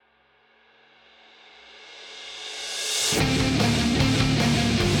What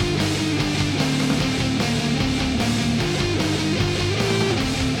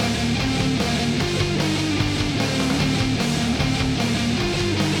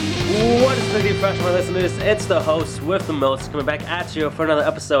is good, fresh my listeners? It's the host with the most coming back at you for another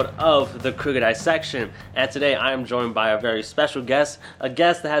episode of the Jacodie section. And today I am joined by a very special guest, a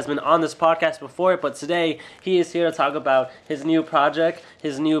guest that has been on this podcast before, but today he is here to talk about his new project,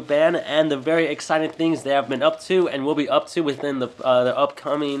 his new band, and the very exciting things they have been up to and will be up to within the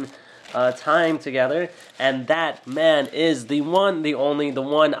upcoming time together. And that man is the one, the only, the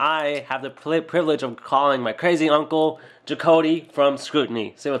one I have the privilege of calling my crazy uncle, Jacodie from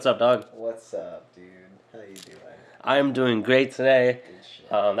Scrutiny. Say what's up, dog. What's up, dude? How you doing? I am doing great today. Good shit.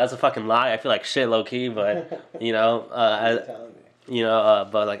 That's a fucking lie. I feel like shit low key, but you know,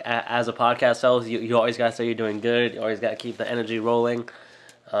 but like as a podcast host, you always gotta say you're doing good. You always gotta keep the energy rolling.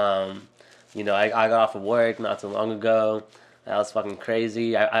 I got off of work not too long ago. That was fucking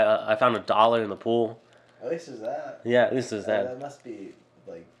crazy. I found $1 in the pool. At least is that. Yeah, at least is that. That must be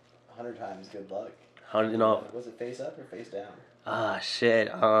like 100 times good luck. Was it face up or face down? Ah, shit.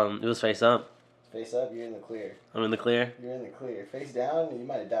 It was face up. Face up, you're in the clear. I'm in the clear? You're in the clear. Face down, you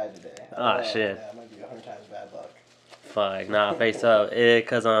might have died today. Shit. That might be 100 times bad luck. Fuck, nah, face up.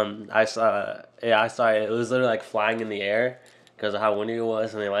 Cause I saw it was literally like flying in the air because of how windy it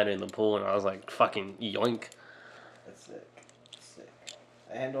was, and they landed in the pool, and I was like, fucking yoink. That's sick.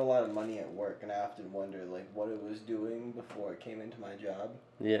 I handle a lot of money at work, and I often wonder like what it was doing before it came into my job.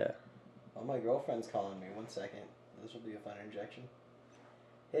 Yeah. Oh, my girlfriend's calling me. 1 second. This will be a fun interjection.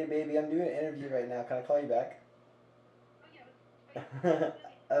 Hey, baby, I'm doing an interview right now. Can I call you back?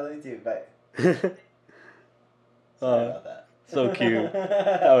 I love you too. Bye. Sorry about that. So cute.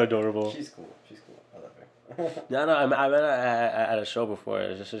 How adorable. She's cool. I love her. No, I met her at a show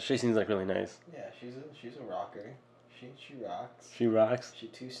before. She seems like really nice. Yeah, she's a rocker. She rocks. She rocks. She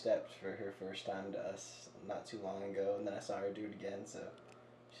two-stepped for her first time to us not too long ago, and then I saw her do it again, so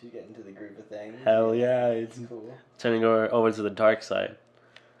she's getting to the groove of things. Hell yeah, it's cool. Turning her over to the dark side.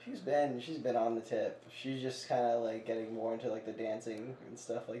 She's been on the tip. She's just kind of like getting more into like the dancing and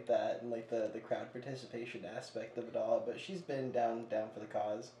stuff like that, and like the crowd participation aspect of it all. But she's been down for the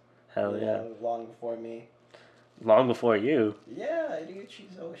cause. Hell yeah. Long before me. Long before you. Yeah, dude.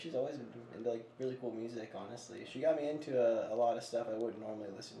 She's always been into like really cool music. Honestly, she got me into a lot of stuff I wouldn't normally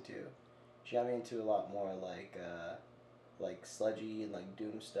listen to. She got me into a lot more like sludgy and like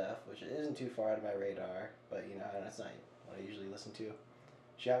doom stuff, which isn't too far out of my radar. But you know, that's not what I usually listen to.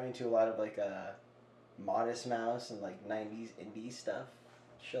 She got me into a lot of like Modest Mouse and like 90s indie stuff,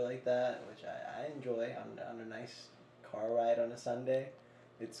 shit like that, which I enjoy on a nice car ride on a Sunday.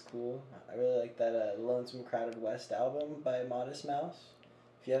 It's cool. I really like that Lonesome Crowded West album by Modest Mouse.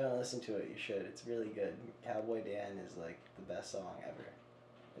 If you haven't listened to it, you should. It's really good. Cowboy Dan is like the best song ever.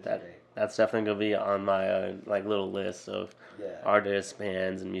 It's great. That's definitely gonna be on my like little list of artists,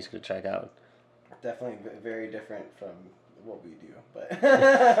 bands, and music to check out. Definitely very different from what we do, but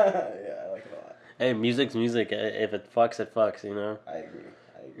yeah, I like it a lot. Hey, music's music. If it fucks, it fucks. You know. I agree.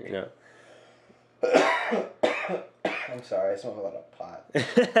 You know. I'm sorry, I smoke a lot of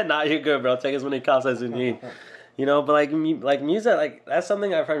pot. Nah, you're good, bro. Take as many coughs as you need. You know, but like music, like that's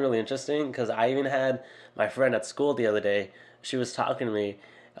something I find really interesting because I even had my friend at school the other day. She was talking to me,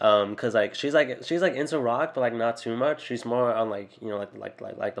 cause like she's into rock, but like not too much. She's more on like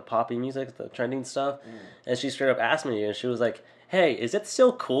like the poppy music, the trending stuff. And she straight up asked me, and she was like, "Hey, is it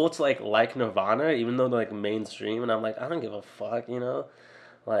still cool to like Nirvana even though they're like mainstream?" And I'm like, I don't give a fuck, you know.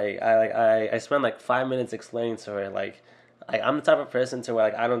 Like I spent like 5 minutes explaining to her like I'm the type of person to where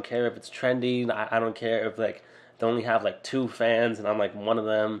like I don't care if it's trendy. I don't care if like they only have like 2 fans and I'm like one of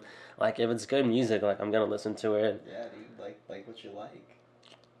them. Like if it's good music, like I'm gonna listen to it. Yeah, dude, like what you like.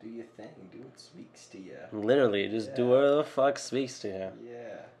 Do your thing. Do what speaks to you. Literally, just do whatever the fuck speaks to you.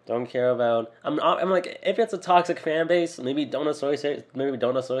 Yeah. Don't care about. I'm like, if it's a toxic fan base, maybe don't associate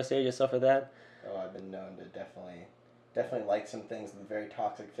yourself with that. Oh, I've been known to definitely like some things with very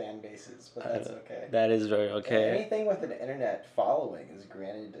toxic fan bases, but that's okay. That is very okay. And anything with an internet following is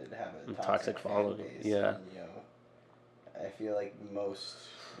granted to have a toxic following. Fan base. Yeah. And, you know, I feel like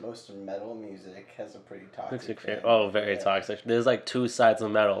most metal music has a pretty toxic fan base. Oh, very toxic. There's like 2 sides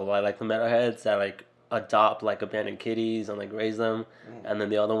of metal. Like the metalheads that like adopt like abandoned kitties and like raise them, and then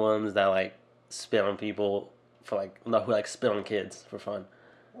the other ones that like spit on people for like who like spit on kids for fun.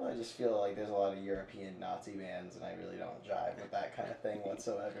 Well, I just feel like there's a lot of European Nazi bands, and I really don't jive with that kind of thing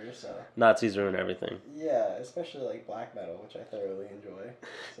whatsoever, so... Nazis ruin everything. Yeah, especially, like, black metal, which I thoroughly enjoy.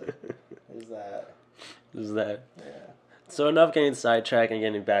 So, there's that. There's that. Yeah. So enough getting sidetracked and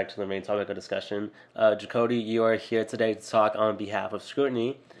getting back to the main topic of discussion. Jacodie, you are here today to talk on behalf of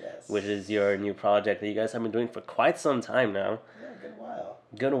Scrutiny, which Yes. is your new project that you guys have been doing for quite some time now. Yeah, good while.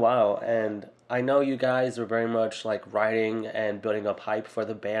 Good while, and I know you guys were very much like writing and building up hype for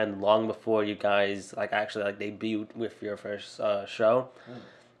the band long before you guys like actually like debuted with your first show.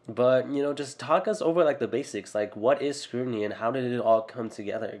 But just talk us over like the basics. Like, what is Scrutiny and how did it all come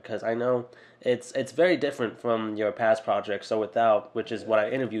together? Because I know it's very different from your past project. So Without, which is what I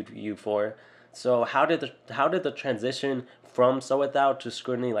interviewed you for. So how did the transition from So Without to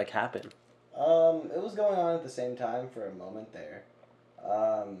Scrutiny like happen? It was going on at the same time for a moment there.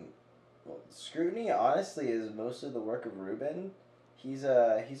 Um, well, Scrutiny honestly is mostly the work of Ruben. He's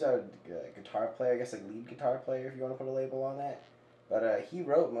our guitar player, I guess like lead guitar player if you want to put a label on it. But he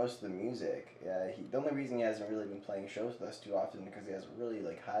wrote most of the music. The only reason he hasn't really been playing shows with us too often because he has a really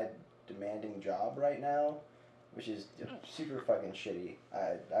like high demanding job right now, which is super fucking shitty.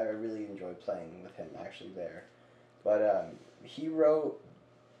 I really enjoy playing with him actually there. But he wrote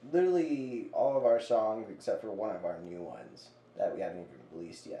literally all of our songs except for one of our new ones that we haven't even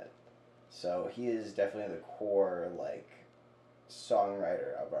released yet. So he is definitely the core like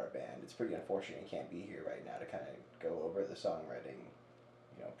songwriter of our band. It's pretty unfortunate he can't be here right now to kind of go over the songwriting,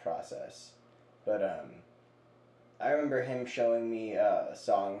 process. But I remember him showing me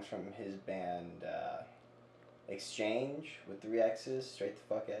songs from his band Exchange with 3 X's, Straight the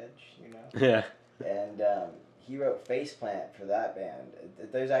Fuck Edge, Yeah. And he wrote Faceplant for that band.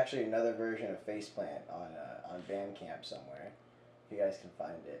 There's actually another version of Faceplant on Bandcamp somewhere. If you guys can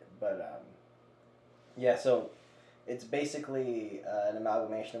find it. But yeah, so it's basically an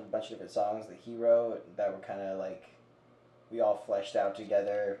amalgamation of a bunch of different songs that he wrote that were kind of like we all fleshed out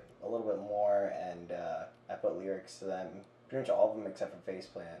together a little bit more, and I put lyrics to them. Pretty much all of them except for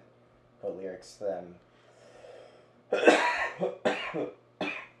Faceplant. Put lyrics to them.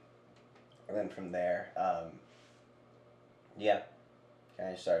 And then from there, yeah,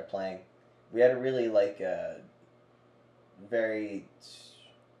 kind of started playing. We had a really like very,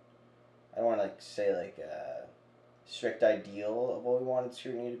 I don't want to like say like a strict ideal of what we wanted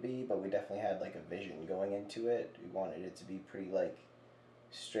Scrutiny to be, but we definitely had like a vision going into it. We wanted it to be pretty like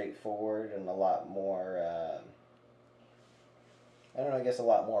straightforward and a lot more, I don't know, I guess a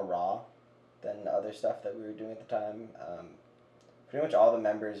lot more raw than other stuff that we were doing at the time. Pretty much all the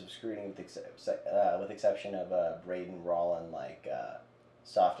members of Scrutiny, with exception of Braden, were all in like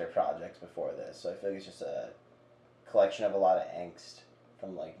softer projects before this. So I feel like it's just a collection of a lot of angst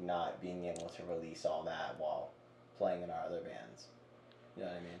from like not being able to release all that while playing in our other bands. You know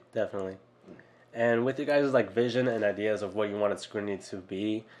what I mean? Definitely. And with you guys' like vision and ideas of what you wanted Scrutiny to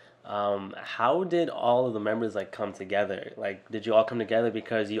be, how did all of the members like come together? Like, did you all come together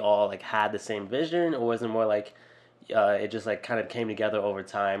because you all like had the same vision, or was it more like it just like kind of came together over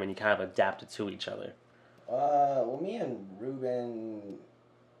time and you kind of adapted to each other? Well, me and Ruben,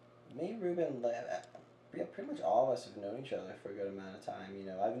 yeah, pretty much all of us have known each other for a good amount of time.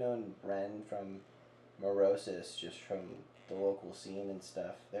 I've known Bren from Morosis, just from the local scene and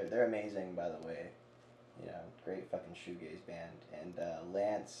stuff. They're amazing, by the way. Great fucking shoegaze band. And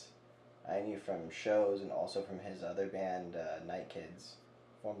Lance, I knew from shows and also from his other band, Night Kids,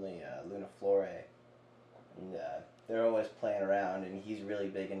 formerly Luna Flore. And they're always playing around, and he's really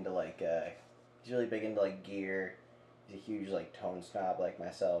big into like gear. He's a huge like tone snob like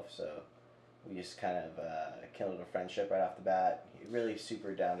myself, so we just kind of kindled a friendship right off the bat. Really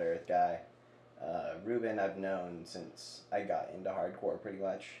super down to earth guy. Ruben I've known since I got into hardcore pretty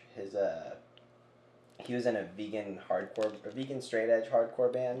much. He was in a vegan straight edge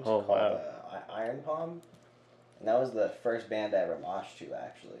hardcore band called Iron Palm. And that was the first band I ever moshed to,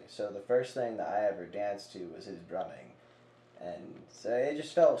 actually. So the first thing that I ever danced to was his drumming. And so it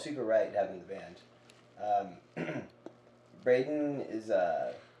just felt super right having the band. Braden is,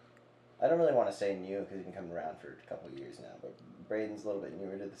 I don't really want to say new because he's been coming around for a couple of years now, but Braden's a little bit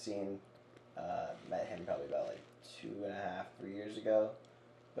newer to the scene. Met him probably about like 2.5, 3 years ago.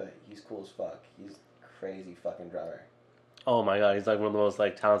 But he's cool as fuck. He's a crazy fucking drummer. Oh my god, he's like one of the most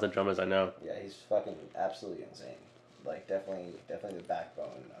like talented drummers I know. Yeah, he's fucking absolutely insane. Like definitely the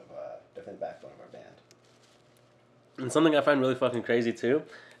backbone of our band. And something I find really fucking crazy too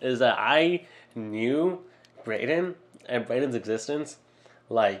is that I knew Braden and Braden's existence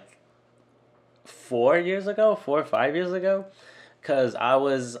like 4 or 5 years ago, because I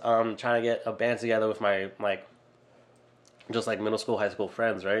was trying to get a band together with my like just like middle school, high school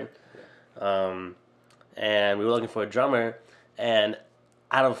friends, right? And we were looking for a drummer, and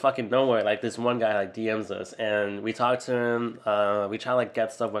out of fucking nowhere, like this one guy like DMs us, and we talked to him. We try to like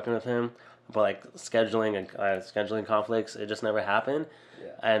get stuff working with him, but like scheduling conflicts, it just never happened. Yeah.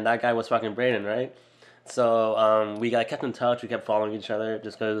 And that guy was fucking Braden, right? So we got kept in touch. We kept following each other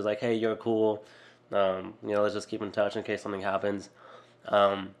just because it was like, hey, you're cool. Let's just keep in touch in case something happens.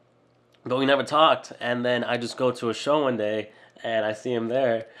 But we never talked. And then I just go to a show one day and I see him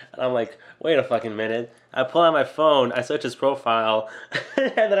there. And I'm like, wait a fucking minute. I pull out my phone, I search his profile,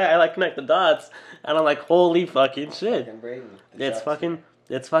 and then I like connect the dots. And I'm like, holy fucking shit. Fucking Braden. It's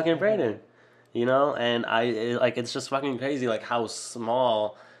fucking Braden. And it's just fucking crazy, like, how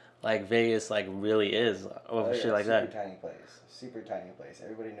small, like, Vegas, like, really is over shit like that. Super tiny place.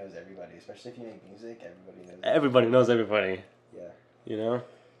 Everybody knows everybody, especially if you make music. Everybody knows everybody. Yeah.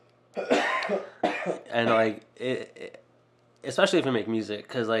 And like especially if you make music,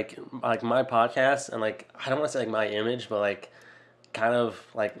 because like my podcast and like I don't want to say like my image, but like kind of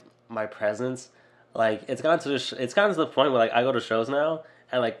like my presence, like it's gotten to the point where like I go to shows now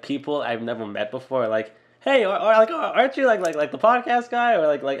and like people I've never met before are like, hey, or like, aren't you like the podcast guy, or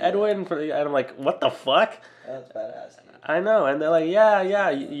like Edwin and I'm like, what the fuck? That's badass, dude. I know, and they're like,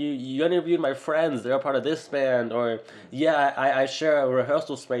 yeah, you interviewed my friends, they're a part of this band, or yeah, I share a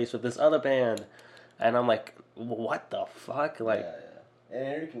rehearsal space with this other band, and I'm like, what the fuck, like, yeah. And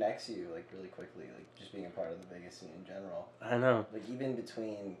it interconnects you like really quickly, like just being a part of the Vegas scene in general. I know, like even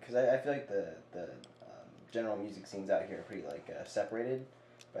between, because I feel like the general music scenes out here are pretty like separated,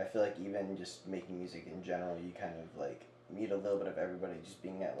 but I feel like even just making music in general, you kind of like meet a little bit of everybody, just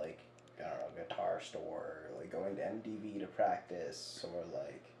being at like, I don't know, guitar store, like going to MDV to practice, or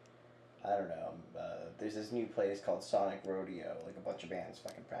like, I don't know, there's this new place called Sonic Rodeo, like a bunch of bands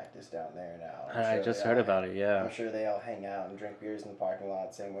fucking practice down there now. I just heard about it, yeah. I'm sure they all hang out and drink beers in the parking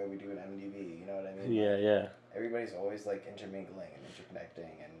lot, same way we do at MDV, you know what I mean? Yeah. Everybody's always like intermingling and interconnecting,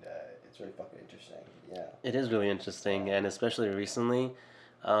 and it's really fucking interesting, yeah. It is really interesting, and especially recently,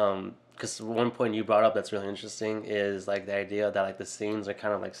 because one point you brought up that's really interesting is like the idea that like the scenes are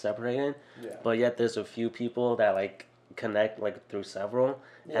kind of like separated, but yet there's a few people that like connect like through several,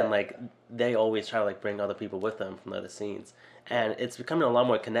 and like they always try to like bring other people with them from the other scenes, and it's becoming a lot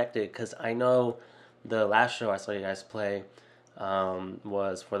more connected. Because I know the last show I saw you guys play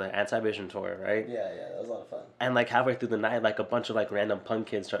was for the Anti-Vision tour, right? Yeah, that was a lot of fun. And like halfway through the night, like a bunch of like random punk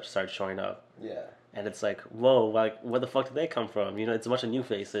kids start showing up. Yeah. And it's like, whoa, like, where the fuck did they come from? It's a bunch of new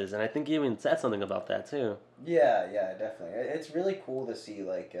faces. And I think you even said something about that, too. Yeah, definitely. It's really cool to see,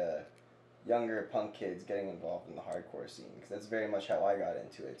 like, younger punk kids getting involved in the hardcore scene. Because that's very much how I got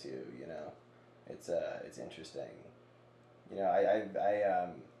into it, too, It's interesting. I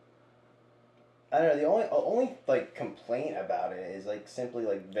don't know, the only like, complaint about it is, like, simply,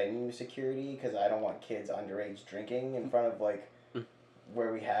 like, venue security. Because I don't want kids underage drinking in front of, like,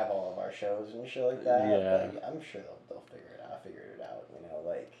 where we have all of our shows and shit like that. Yeah. But I'm sure they'll figure it out,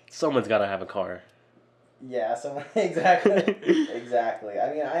 like... Someone's gotta have a car. Yeah, exactly. Exactly.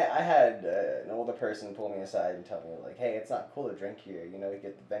 I mean, I had an older person pull me aside and tell me, like, hey, it's not cool to drink here, you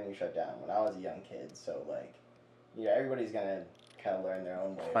get the venue shut down when I was a young kid, so, like, everybody's gonna kind of learn their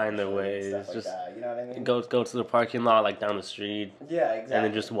own way. Find their ways. Stuff like that, you know what I mean? Go to the parking lot, like, down the street. Yeah, exactly. And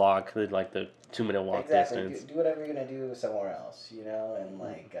then just walk, like, the 2-minute walk distance. Do whatever you're gonna do somewhere else, and,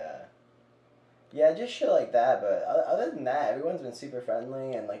 like, yeah, just shit like that, but other than that, everyone's been super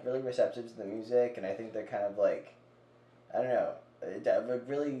friendly and, like, really receptive to the music, and I think they're kind of, like, I don't know,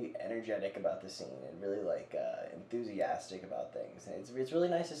 really energetic about the scene and really, like, enthusiastic about things, and it's really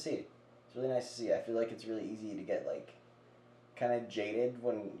nice to see. It's really nice to see. I feel like it's really easy to get, like, kind of jaded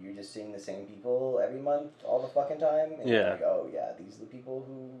when you're just seeing the same people every month all the fucking time, and you're like, oh, yeah, these are the people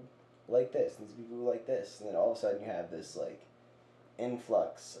who like this, these are the people who like this, and then all of a sudden you have this, like,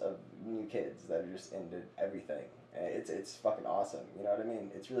 influx of new kids that are just into everything. And it's fucking awesome. You know what I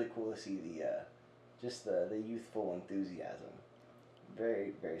mean? It's really cool to see the youthful enthusiasm.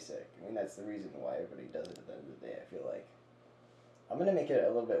 Very, very sick. I mean, that's the reason why everybody does it at the end of the day, I feel like. I'm gonna make it a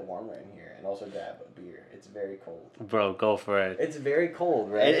little bit warmer in here and also grab a beer. It's very cold. Bro, go for it. It's very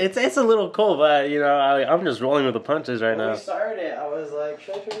cold, right? It's a little cold, but I'm just rolling with the punches right now. When we started it, I was like,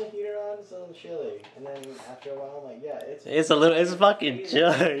 should I turn the heater on? It's a little chilly. And then after a while, I'm like, yeah, it's fucking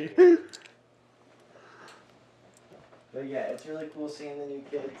chilly. But yeah, it's really cool seeing the new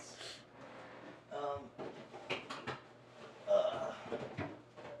kids.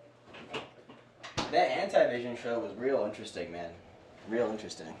 That Anti-Vision show was real interesting, man. Real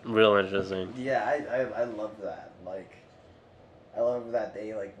interesting. Real interesting. Yeah, I love that. Like, I love that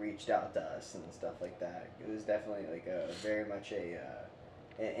they, like, reached out to us and stuff like that. It was definitely, like, very much an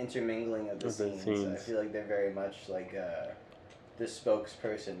intermingling of the scenes. I feel like they're very much, like, the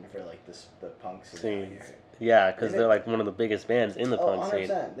spokesperson for, like, the punk scene out here. Yeah, because they're like one of the biggest bands in the punk scene.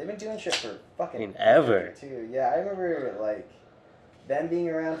 100%. They've been doing shit for fucking ever. too. Yeah, I remember like them being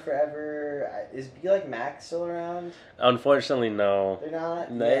around forever. Is Be Like Mac still around? Unfortunately, no. They're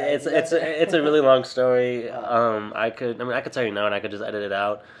not. No, Yeah, it's a really long story. I could tell you now, and I could just edit it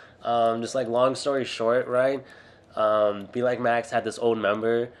out. Just like long story short, right? Be Like Max had this old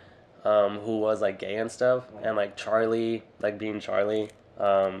member, who was like gay and stuff, and like Charlie, like being Charlie,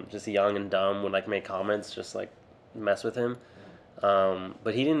 just young and dumb, would like make comments, just like mess with him.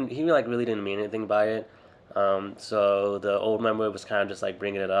 But he like really didn't mean anything by it. So the old member was kind of just like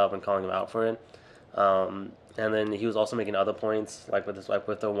bringing it up and calling him out for it. And then he was also making other points, like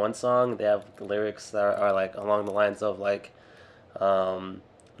with the one song, they have lyrics that are like along the lines of like,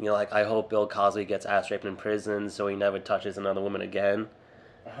 like I hope Bill Cosby gets ass raped in prison so he never touches another woman again.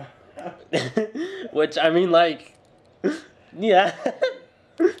 Which I mean, like, yeah.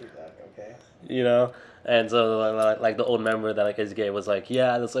 Okay. And so like the old member that like is gay was like,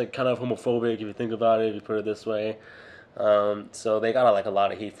 yeah, that's like kind of homophobic if you think about it, if you put it this way. So they got like a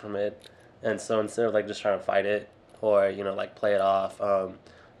lot of heat from it, and so instead of like just trying to fight it or like play it off,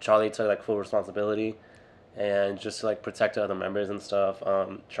 Charlie took like full responsibility and just to, like protect the other members and stuff.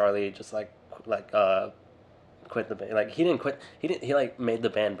 Charlie just quit the band. Like he didn't quit. He like made the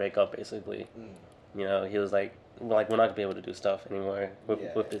band break up basically. He was like we're not gonna be able to do stuff anymore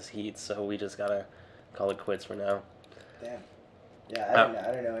with this heat, so we just gotta call it quits for now. Damn. Yeah,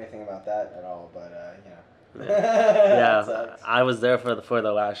 I don't know anything about that at all, but yeah, I was there for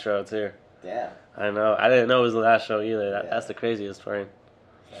the last show too. Damn. I know. I didn't know it was the last show either. That's the craziest part.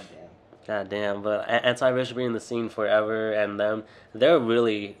 God damn. But Anti-Rich being in the scene forever, and they're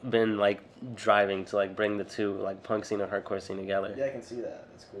really been like driving to like bring the two like punk scene and hardcore scene together. Yeah, I can see that.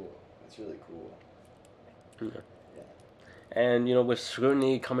 That's cool. That's really cool. Yeah. And with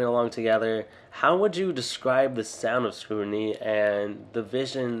Scrutiny coming along together, how would you describe the sound of Scrutiny and the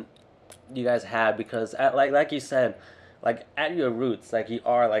vision you guys had? Because like you said, like at your roots, like you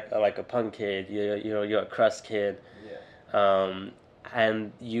are like a punk kid. You're a crust kid. Yeah.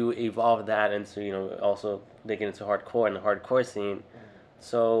 And you evolved that into also digging into hardcore and the hardcore scene.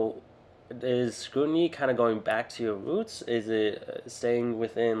 So is Scrutiny kind of going back to your roots? Is it staying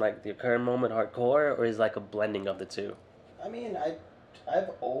within like the current moment hardcore, or is it like a blending of the two? I mean, I've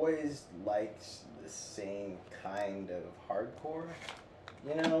always liked the same kind of hardcore.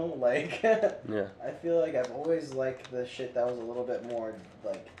 Like Yeah. I feel like I've always liked the shit that was a little bit more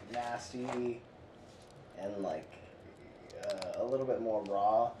like nasty and like a little bit more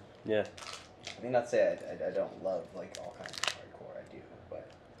raw. Yeah. I mean, not to say I don't love like all kinds of hardcore. I do, but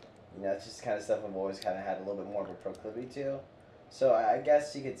it's just kind of stuff I've always kind of had a little bit more of a proclivity to. So I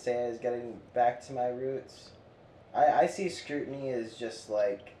guess you could say I was getting back to my roots. I see Scrutiny as just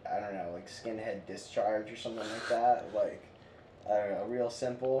like, I don't know, like Skinhead Discharge or something like that. Like, I don't know, real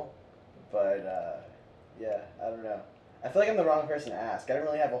simple. But, yeah, I don't know. I feel like I'm the wrong person to ask. I don't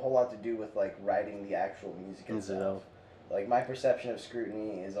really have a whole lot to do with, like, writing the actual music itself. Like, my perception of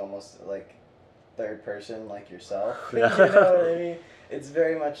Scrutiny is almost, like, third person, like yourself. Yeah. You know what I mean? It's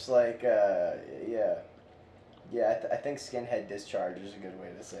very much like, yeah. Yeah, I think Skinhead Discharge is a good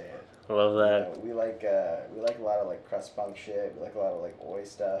way to say it. Love that. We like a lot of like crust punk shit. We like a lot of like oi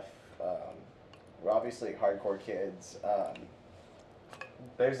stuff. We're obviously hardcore kids.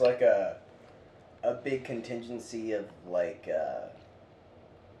 There's like a big contingency of like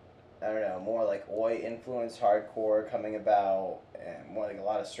I don't know, more like oi influenced hardcore coming about, and more like a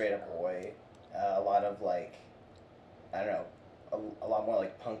lot of straight up oi. A lot of like, I don't know, a lot more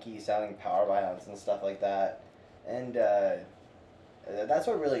like punky sounding power violence and stuff like that. And that's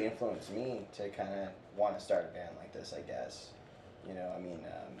what really influenced me to kind of want to start a band like this, I guess. I mean,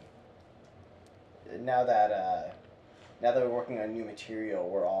 now that we're working on new material,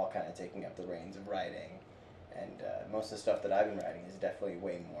 we're all kind of taking up the reins of writing. And most of the stuff that I've been writing is definitely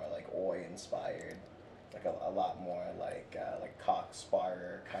way more like oi inspired, like a lot more like Cock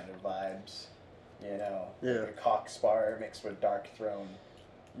Sparrer kind of vibes. Yeah. Like a Cock Sparrer mixed with Dark Throne.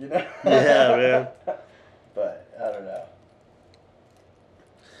 Yeah, man. But I don't know.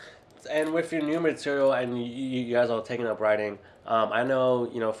 And with your new material and you guys all taking up writing, I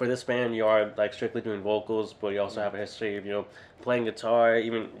know, for this band you are like strictly doing vocals, but you also have a history of, playing guitar.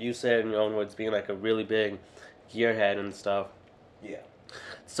 Even you said in your own words being like a really big gearhead and stuff. Yeah.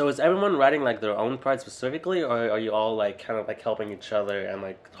 So is everyone writing like their own parts specifically, or are you all like kind of like helping each other and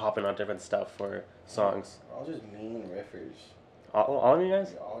like hopping on different stuff for songs? We're all just mean riffers. All of you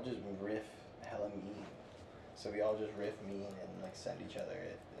guys? We all just riff hella mean. So we all just riff mean and like send each other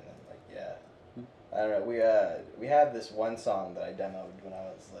it, and then like yeah. I don't know. We have this one song that I demoed when I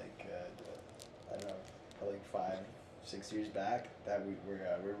was like I don't know, like 5, 6 years back that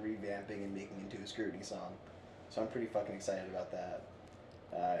we're revamping and making into a Scrutiny song. So I'm pretty fucking excited about that.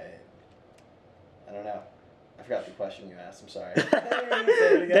 I don't know. I forgot the question you asked. I'm sorry.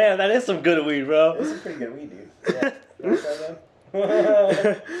 Damn, that is some good weed, bro. This is pretty good weed, dude. Yeah. You want to start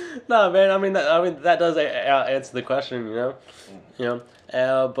then? No, man. I mean, that does answer the question, you know. You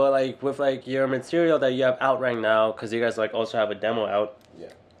know, but like with like your material that you have out right now, because you guys like also have a demo out. Yeah.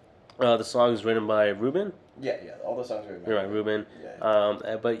 The song is written by Ruben. Yeah. All the songs are written You're right, Ruben.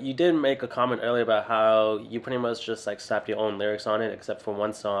 Yeah. But you did make a comment earlier about how you pretty much just like slapped your own lyrics on it, except for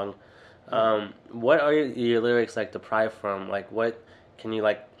one song. What are your lyrics like deprived from? Like, what can you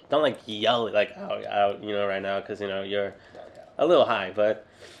like? Don't like yell it like out, you know, right now because you know you're a little high. But,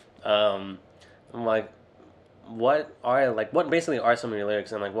 like, what basically are some of your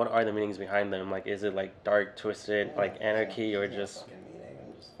lyrics and like what are the meanings behind them? Like, is it like dark, twisted, like anarchy, or just meaning?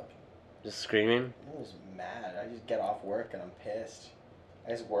 I'm just fucking. Just screaming? I'm just mad. I just get off work and I'm pissed. I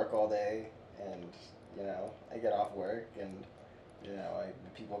just work all day and you know I get off work and. You know,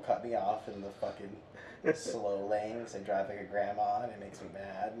 people cut me off in the fucking slow lanes. I drive like a grandma, and it makes me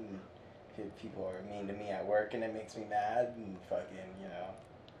mad. And people are mean to me at work, and it makes me mad. And fucking, you know,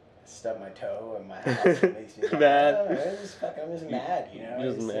 stub my toe in my house, it makes me mad. I'm just mad, you know.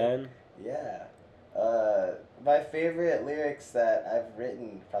 Just mad. Yeah. My favorite lyrics that I've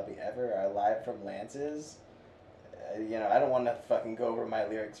written probably ever are "Live from Lance's." You know, I don't want to fucking go over my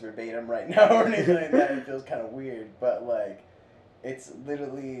lyrics verbatim right now or anything like that. It feels kind of weird, but like. It's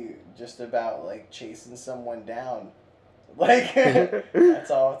literally just about, like, chasing someone down. Like, that's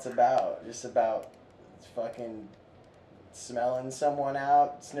all it's about. Just about fucking smelling someone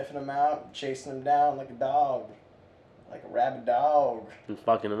out, sniffing them out, chasing them down like a dog. Like a rabid dog. And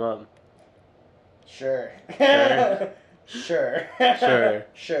fucking them up. Sure. Sure.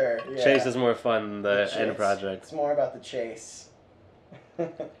 Sure. Yeah. Chase is more fun than the end project. It's more about the chase.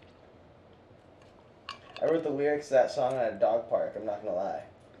 I wrote the lyrics to that song at a dog park, I'm not gonna lie.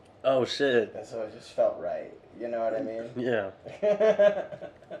 Oh, shit. And so it just felt right. You know what I mean? Yeah.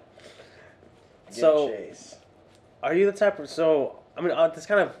 Chase. Are you the type of... So, I mean, that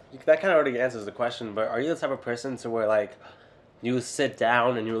kind of already answers the question, but are you the type of person to where, like, you sit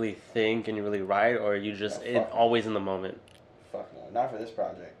down and you really think and you really write, or are you just always in the moment? Fuck no. Not for this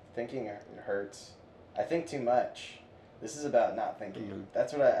project. Thinking hurts. I think too much. This is about not thinking. Mm-hmm.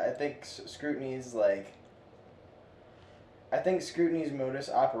 That's what I think Scrutiny's, like... I think Scrutiny's modus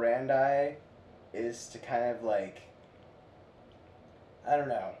operandi is to kind of like I don't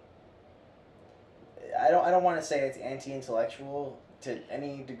know. I don't want to say it's anti-intellectual to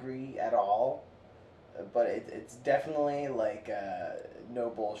any degree at all, but it's definitely like no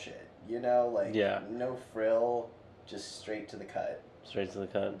bullshit. You know, like no frill, just straight to the cut. Straight to the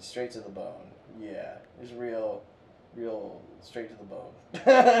cut. Straight to the bone. Yeah, it's real straight to the bone.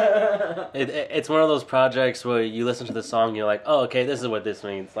 It's one of those projects where you listen to the song and you're like, oh, okay, this is what this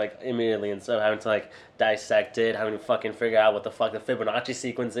means, like, immediately, instead of having to, like, dissect it, having to fucking figure out what the fuck the Fibonacci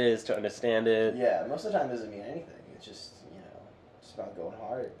sequence is to understand it. Yeah, most of the time it doesn't mean anything. It's just, you know, it's about going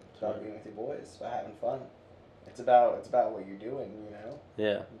hard. It's about being with your boys. It's about having fun. It's about what you're doing, you know?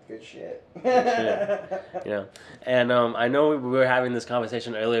 Yeah. Good shit. Good shit. You know? And I know we were having this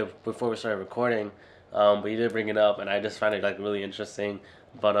conversation earlier before we started recording, but you did bring it up, and I just found it like really interesting.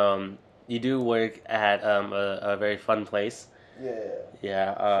 But you do work at a very fun place. Yeah.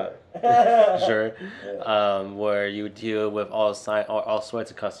 Yeah. Sure. Yeah. Where you deal with all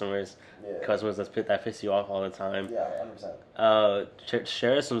sorts of customers. Yeah. Customers that piss you off all the time. Yeah, 100%.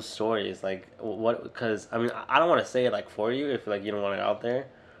 Share some stories, like what? Because I mean, I don't want to say it like for you if like you don't want it out there.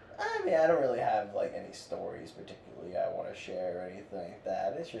 I mean, I don't really have like any stories particularly I want to share or anything like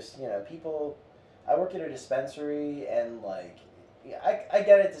that. It's just, you know, people. I work at a dispensary, and like, I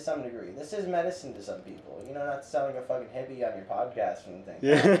get it to some degree. This is medicine to some people. You know, not to sound like a fucking hippie on your podcast or anything.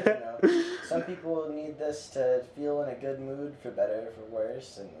 Yeah. You know, some people need this to feel in a good mood, for better or for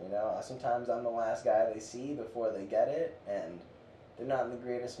worse. And you know, sometimes I'm the last guy they see before they get it, and they're not in the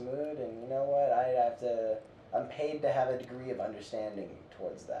greatest mood. And you know what? I'm paid to have a degree of understanding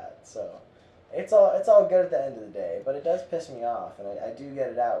towards that. So it's all good at the end of the day. But it does piss me off, and I do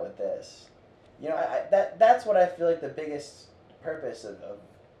get it out with this. You know, that's what I feel like the biggest purpose of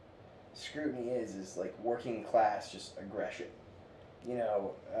Scrutiny is like working class just aggression. You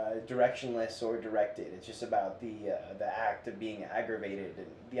know, directionless or directed. It's just about the act of being aggravated and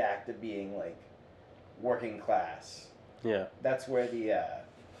the act of being like working class. Yeah. That's where I feel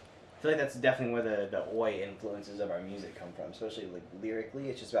like that's definitely where the oi influences of our music come from, especially like lyrically.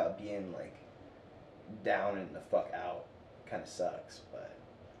 It's just about being like down and the fuck out. Kind of sucks, but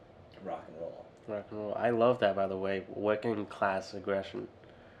rock and roll. Rock and roll. I love that, by the way. Working class aggression.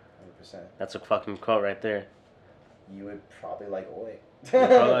 100%. That's a fucking quote right there. You would probably like Oi. You're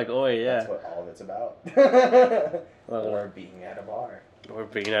probably like, oh yeah. That's what all of it's about. Or being at a bar. Or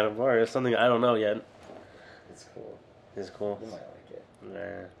being at a bar. It's something I don't know yet. It's cool. It's cool. You might like it.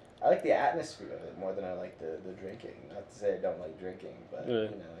 Nah. I like the atmosphere of it more than I like the drinking. Not to say I don't like drinking, but Yeah. you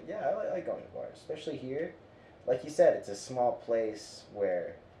know, yeah, I like going to bars, especially here. Like you said, it's a small place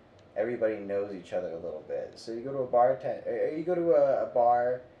where everybody knows each other a little bit. So you go to a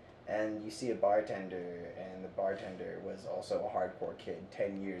bar, and you see a bartender, and the bartender was also a hardcore kid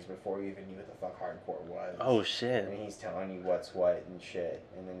 10 years before you even knew what the fuck hardcore was. Oh shit. And he's telling you what's what and shit,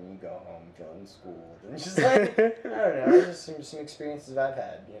 and then you go home feeling schooled. And it's just like, I don't know, it's just some experiences I've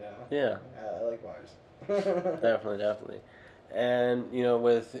had, you know? Yeah. I like bars. Definitely. And, you know,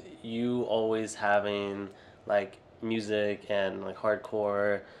 with you always having, like, music and, like,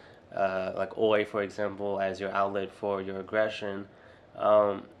 hardcore, like Oi, for example, as your outlet for your aggression,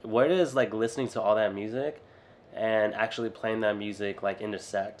 where does, like, listening to all that music and actually playing that music, like,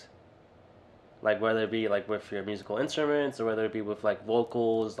 intersect? Like, whether it be, like, with your musical instruments or whether it be with, like,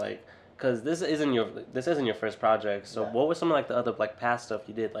 vocals, like, because this isn't your first project, so Yeah. what was some of, like, the other, like, past stuff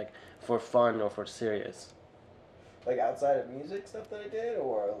you did, like, for fun or for serious? Like outside of music stuff that I did,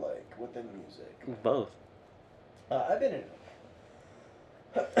 or like within music? Both. I've been in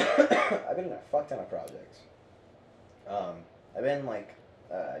I've been in a fuck ton of projects. I've been in like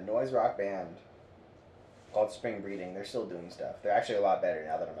a noise rock band called Spring Breeding. They're still doing stuff. They're actually a lot better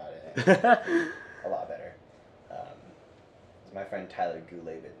now that I'm not in it. A lot better. It's my friend Tyler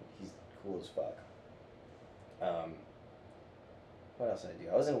Gulabin. He's cool as fuck. What else did I do?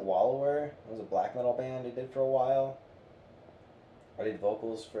 I was in Wallower. It was a black metal band I did for a while. I did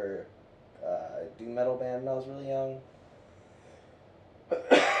vocals for a doom metal band when I was really young.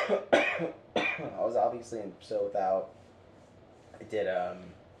 I was obviously in So Without. I did a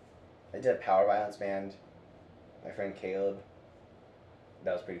power violence band. My friend Caleb.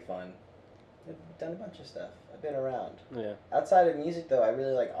 That was pretty fun. I've done a bunch of stuff. I've been around. Yeah. Outside of music, though, I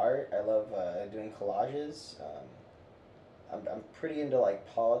really like art. I love doing collages. I'm pretty into like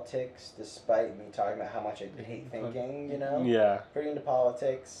politics, despite me talking about how much I hate thinking. You know. Yeah. Pretty into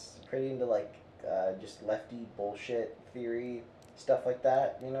politics. Pretty into like just lefty bullshit theory stuff like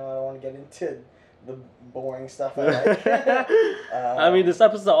that. You know, I don't want to get into the boring stuff I like. I mean, this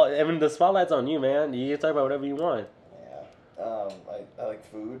episode. I mean, the spotlight's on you, man. You can talk about whatever you want. Yeah. I like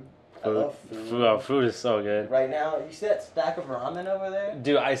food. I Food. love food. Food is so good. Right now, you see that stack of ramen over there?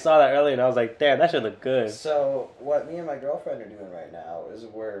 Dude, I saw that earlier and I was like, damn, that should look good. So, what me and my girlfriend are doing right now is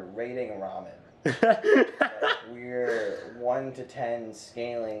we're rating ramen. Like, we're 1 to 10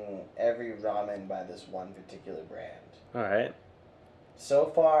 scaling every ramen by this one particular brand. Alright. So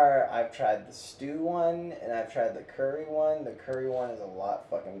far, I've tried the stew one and I've tried the curry one. The curry one is a lot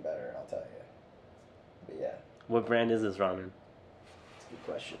fucking better, I'll tell you. But yeah. What brand is this ramen? It's a good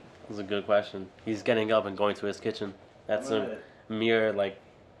question. That's a good question. He's getting up and going to his kitchen. That's a mere, like,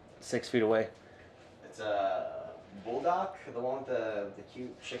 6 feet away. It's a bulldog, the one with the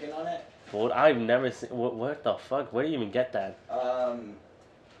cute chicken on it. Well, I've never seen... What the fuck? Where do you even get that?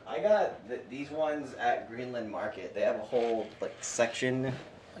 I got these ones at Greenland Market. They have a whole, like, section.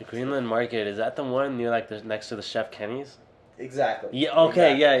 The Greenland Market, is that the one near, like, next to the Chef Kenny's? Exactly. Yeah,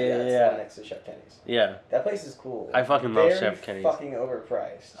 okay, exactly. yeah. It's the one next to Chef Kenny's. Yeah. That place is cool. I fucking love Chef Kenny's. Fucking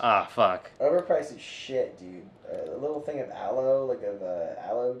overpriced. Ah, fuck. Overpriced as shit, dude. A little thing of aloe, like of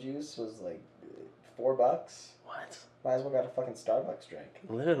aloe juice, was like $4. What? Might as well got a fucking Starbucks drink.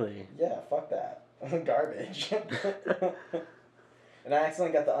 Literally. Yeah, fuck that. Garbage. And I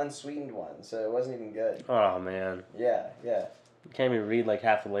accidentally got the unsweetened one, so it wasn't even good. Oh, man. Yeah. You can't even read, like,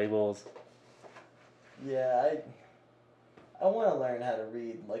 half the labels. Yeah, I want to learn how to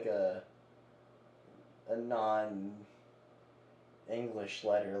read, like, a non-English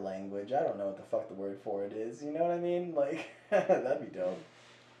letter language. I don't know what the fuck the word for it is. You know what I mean? Like, that'd be dope.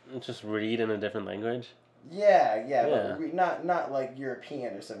 Just read in a different language? Yeah. Yeah. But not like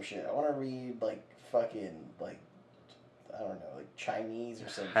European or some shit. I want to read, like, fucking, like, I don't know, like Chinese or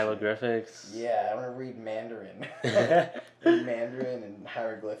some Hieroglyphics? shit. Yeah, I want to read Mandarin. Read Mandarin and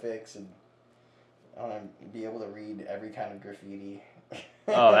hieroglyphics, and I want to be able to read every kind of graffiti.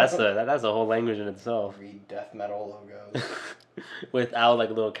 Oh, that's a whole language in itself. Read death metal logos. Without, like,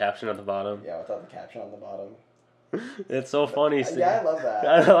 a little caption at the bottom. Yeah, without the caption on the bottom. It's so funny. Yeah, I love that.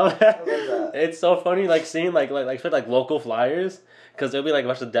 I love that. I love that. It's so funny, like, seeing, like local flyers, because there'll be, like, a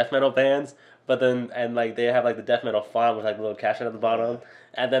bunch of death metal bands, but then, and, like, they have, like, the death metal font with, like, a little caption at the bottom,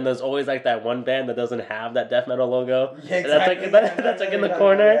 and then there's always, like, that one band that doesn't have that death metal logo. Yeah, exactly. And that's like in the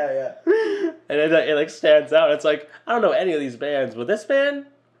corner. Yeah. and it like stands out. It's like I don't know any of these bands, but this band,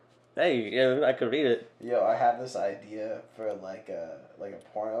 hey, yeah, I could read it. Yo, I have this idea for like a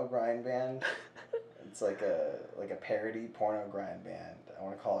porno grind band. It's like a parody porno grind band. I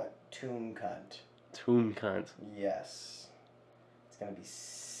want to call it Tomb Cunt. Tomb Cunt. Yes. It's gonna be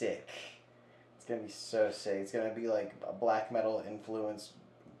sick. It's gonna be so sick. It's gonna be like a black metal influenced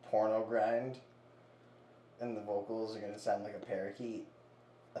porno grind, and the vocals are gonna sound like a parakeet.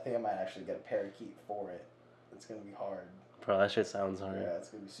 I think I might actually get a parakeet for it. It's gonna be hard. Bro, that shit sounds hard. Yeah, it's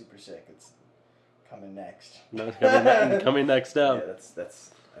gonna be super sick. It's coming next. No, it's coming next up. Yeah,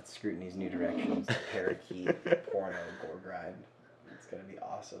 that's Scrutiny's new directions. The parakeet porno gore grind. It's gonna be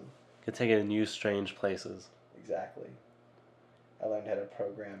awesome. Could take it in new strange places. Exactly. I learned how to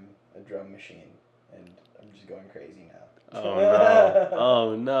program a drum machine, and I'm just going crazy now. Oh no!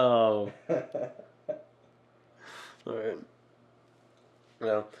 Oh no! All right.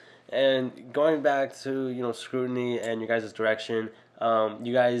 Well, and going back to Scrutiny and your guys' direction,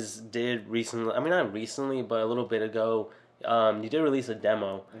 you guys did recently. I mean, not recently, but a little bit ago. You did release a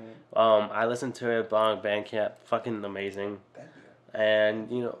demo. Mm-hmm. I listened to it on Bandcamp. Fucking amazing. Thank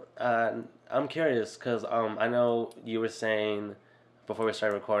you. And I'm curious because I know you were saying before we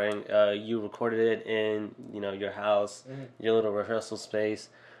started recording, you recorded it in your house, your little rehearsal space.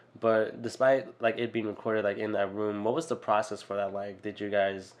 But despite like it being recorded like in that room, what was the process for that? Like, did you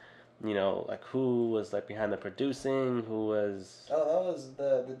guys, like who was like behind the producing? Who was? Oh, that was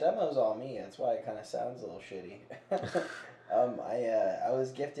the demo's all me. That's why it kind of sounds a little shitty. I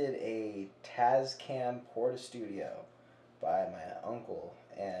was gifted a Tascam Porta Studio by my uncle,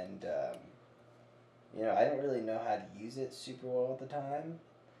 and I didn't really know how to use it super well at the time,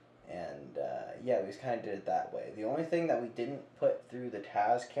 and we just kind of did it that way. The only thing that we didn't put through the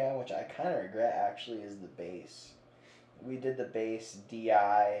Tascam, which I kind of regret actually, is the bass. We did the bass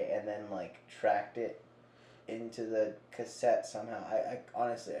DI and then like tracked it into the cassette somehow. I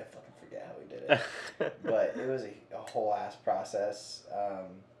honestly, I fucking forget how we did it, but it was a whole ass process.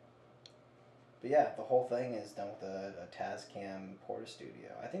 But yeah, the whole thing is done with a Tascam Porta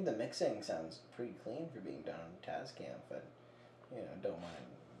Studio. I think the mixing sounds pretty clean for being done on Tascam, but don't mind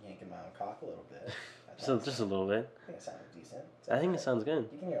yanking my own cock a little bit. So just a little bit. I think it sounds decent. I think it sounds good.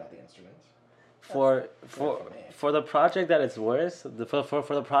 You can hear all the instruments. For the project that it's worth,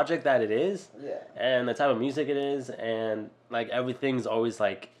 for the project that it is, yeah, and the type of music it is, and like everything's always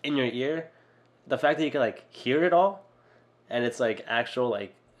like in your ear, the fact that you can like hear it all, and it's like actual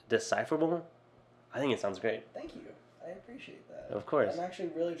like decipherable, I think it sounds great. Thank you. I appreciate that. Of course. I'm actually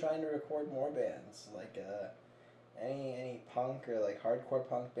really trying to record more bands, like any punk or like hardcore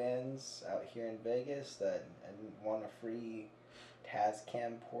punk bands out here in Vegas that want a free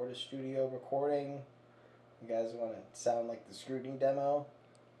Tascam Porta Studio recording. You guys want to sound like the Scrutiny demo?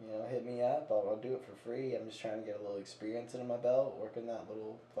 Hit me up. I'll do it for free. I'm just trying to get a little experience under my belt, working that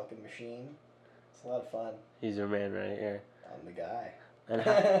little fucking machine. It's a lot of fun. He's your man right here. I'm the guy.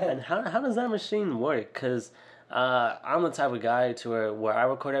 And how does that machine work? Because I'm the type of guy to where I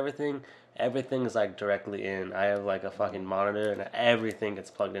record everything's like directly in. I have like a fucking monitor and everything gets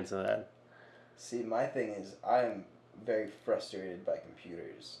plugged into that. See, my thing is I am very frustrated by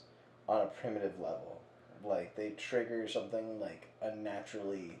computers on a primitive level. Like, they trigger something like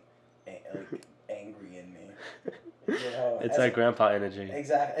unnaturally angry in me. It's like grandpa energy.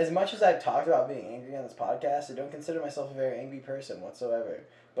 Exactly. As much as I've talked about being angry on this podcast, I don't consider myself a very angry person whatsoever.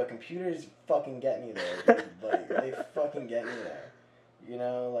 But computers fucking get me there, dude. Like, they fucking get me there.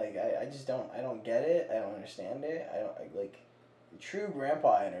 I just don't get it. I don't understand it. True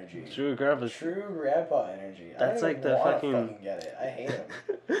grandpa energy. True grandpa energy. That's like the fucking get it. I hate him.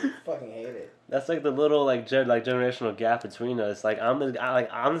 Fucking hate it. That's like the little generational gap between us. Like I'm the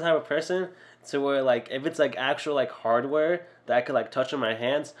type of person to where like if it's like actual like hardware that I could like touch in my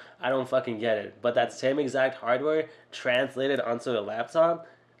hands, I don't fucking get it. But that same exact hardware translated onto a laptop,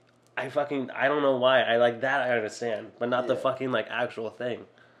 I don't know why. I like that I understand, but not the fucking like actual thing.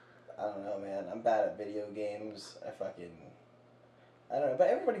 I don't know, man. I'm bad at video games. I don't know, but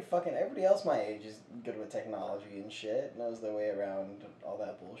everybody else my age is good with technology and shit, knows their way around all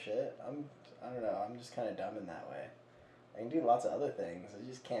that bullshit. I don't know, I'm just kind of dumb in that way. I can do lots of other things, I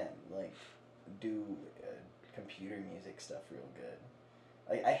just can't, do computer music stuff real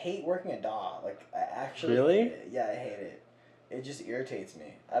good. I hate working a DAW, I actually Really? hate it. Yeah, I hate it. It just irritates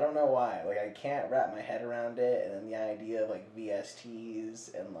me. I don't know why. I can't wrap my head around it, and then the idea of,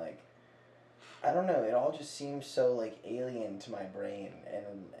 VSTs and, I don't know, it all just seems so, alien to my brain,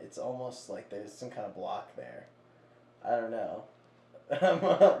 and it's almost like there's some kind of block there. I don't know.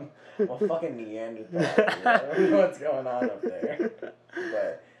 I'm a fucking Neanderthal. I don't know what's going on up there.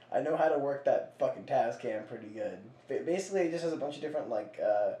 But I know how to work that fucking Tascam pretty good. Basically, it just has a bunch of different like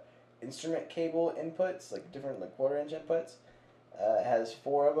instrument cable inputs, like different like quarter-inch inputs. It has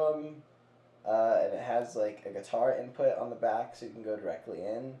 4 of them, and it has like a guitar input on the back, so you can go directly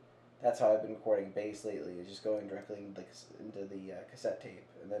in. That's how I've been recording bass lately. Is just going directly into the cassette tape,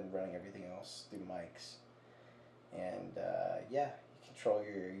 and then running everything else through mics. And yeah, you control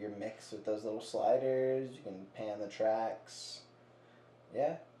your mix with those little sliders. You can pan the tracks.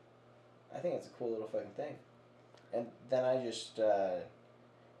 Yeah, I think it's a cool little fucking thing. And then I just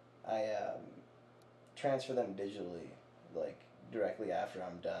transfer them digitally, like directly after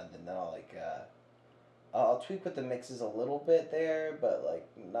I'm done. And then I'll tweak with the mixes a little bit there, but like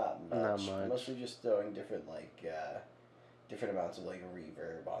not much. Not much. Mostly just throwing different different amounts of like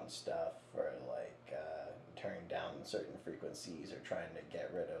reverb on stuff, or like turning down certain frequencies, or trying to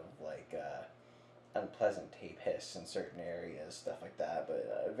get rid of like unpleasant tape hiss in certain areas, stuff like that.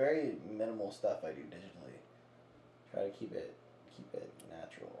 But very minimal stuff I do digitally. Try to keep it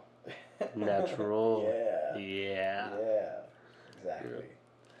natural. Natural. Yeah. Yeah. Yeah. Exactly.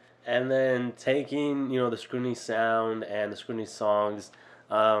 And then taking, the Scrutiny sound and the Scrutiny songs,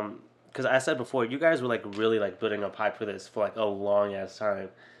 because I said before, you guys were like really like building up hype for this for like a long ass time,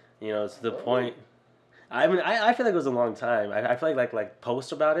 to the point. I mean, I feel like it was a long time. I feel like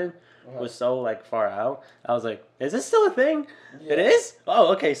post about it was so like far out. I was like, is this still a thing? Yeah. It is?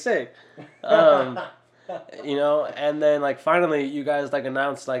 Oh, okay, sick. And then like finally you guys like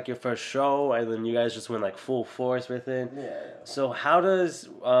announced like your first show, and then you guys just went like full force with it. Yeah. So how does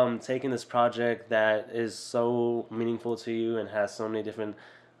taking this project that is so meaningful to you and has so many different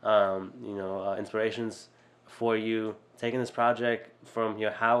inspirations for you, taking this project from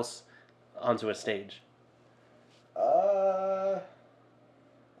your house onto a stage?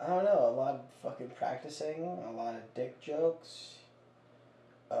 I don't know. A lot of fucking practicing, a lot of dick jokes.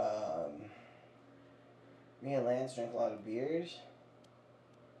 Me and Lance drink a lot of beers.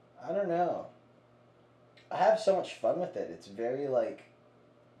 I don't know. I have so much fun with it. It's very like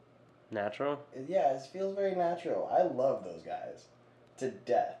natural. Yeah, it feels very natural. I love those guys to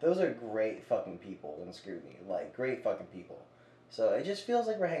death. Those are great fucking people in Scrutiny. Like great fucking people. So it just feels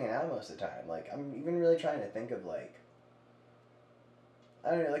like we're hanging out most of the time. Like I'm even really trying to think of like, I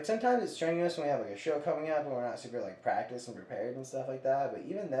don't know, like sometimes it's strenuous when we have like a show coming up and we're not super like practiced and prepared and stuff like that. But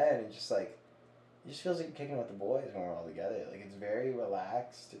even then, it just like, it just feels like you're kicking with the boys when we're all together. Like it's very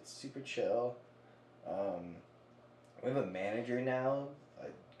relaxed. It's super chill. We have a manager now,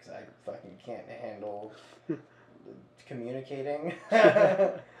 because I fucking can't handle communicating.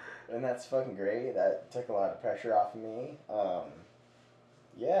 And that's fucking great. That took a lot of pressure off of me.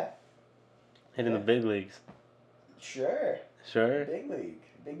 Yeah. Hitting the big leagues. Sure. Sure. Big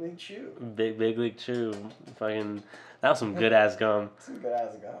league chew. Big league chew. Fucking, that was some good ass gum. Some good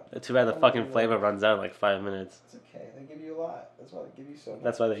ass gum. Too bad the fucking flavor runs out in like 5 minutes. It's okay. They give you a lot. That's why they give you so much.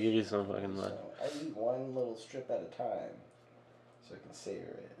 That's why they give you so fucking much. So I eat one little strip at a time, so I can savor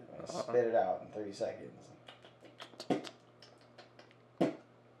it. I spit it out in 30 seconds.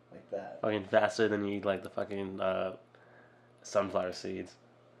 Like that. Fucking faster than you eat like the fucking sunflower seeds.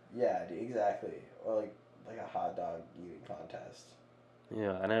 Yeah, exactly. Or like a hot dog eating contest.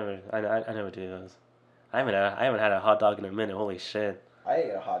 Yeah, I never do those. I haven't had a hot dog in a minute. Holy shit. I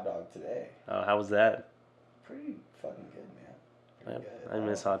ate a hot dog today. Oh, how was that? Pretty fucking good, man. Pretty good. I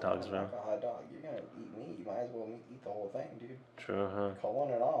miss hot dogs, bro. Like a hot dog. You're gonna eat meat. You might as well eat the whole thing, dude. True, huh?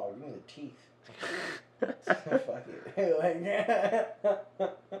 Colon and all. Give me the teeth. Fuck it.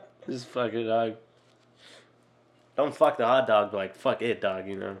 Just fuck it, dog. Don't fuck the hot dog, but like fuck it, dog. I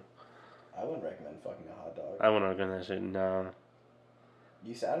wouldn't recommend fucking a hot dog. I wouldn't recommend that shit. No.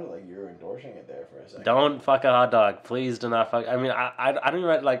 You sounded like you were endorsing it there for a second. Don't fuck a hot dog. Please do not fuck. I mean, I don't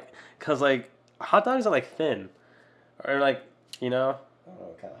even like, cause like hot dogs are like thin, or like I don't know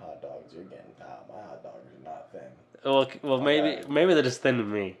what kind of hot dogs you're getting. Nah, my hot dogs are not thin. Well, maybe they're just thin to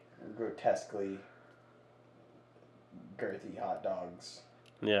me. Grotesquely girthy hot dogs.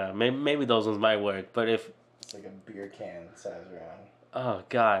 Yeah, maybe those ones might work, but if it's like a beer can size around. Oh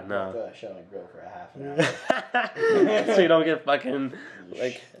God, no! I feel like shit on a grill for a half an hour. So you don't get fucking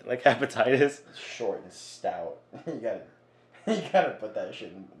like hepatitis. It's short and stout. You gotta put that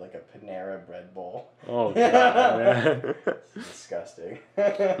shit in like a Panera bread bowl. Oh God, man! It's disgusting.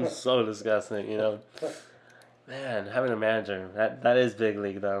 It's so disgusting, Man, having a manager that is big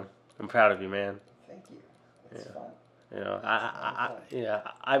league though. I'm proud of you, man. Thank you. It's fun.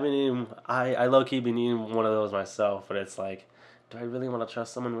 I've been eating. I low key been eating one of those myself, but it's like, do I really want to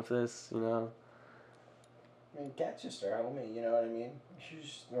trust someone with this? I mean, Kat's just our homie, you know what I mean?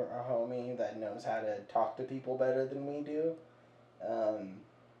 She's our homie that knows how to talk to people better than we do.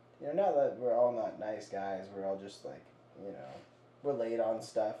 Now that we're all not nice guys, we're all just like, we're late on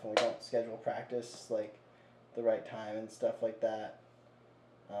stuff and we don't schedule practice like the right time and stuff like that.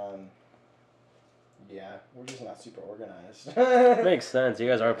 Yeah, we're just not super organized. Makes sense. You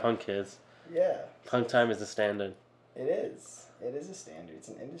guys are punk kids. Yeah. Punk time is the standard. It is. It is a standard. It's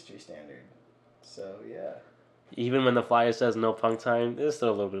an industry standard. So, yeah. Even when the flyer says no punk time, there's still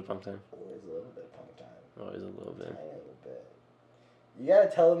a little bit of punk time. Always a little bit of punk time. Always a little bit. Tiny little bit. You gotta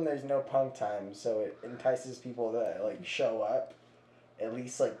tell them there's no punk time so it entices people to, like, show up at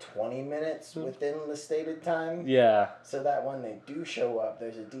least, like, 20 minutes within the stated time. Yeah. So that when they do show up,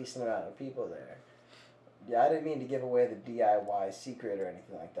 there's a decent amount of people there. Yeah, I didn't mean to give away the DIY secret or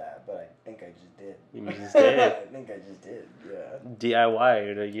anything like that, but I think I just did. You just did. I think I just did, yeah.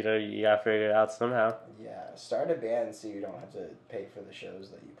 DIY, you gotta figure it out somehow. Yeah, start a band so you don't have to pay for the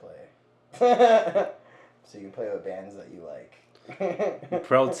shows that you play. So you can play with bands that you like.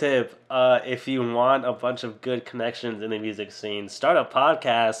 Pro tip, if you want a bunch of good connections in the music scene, start a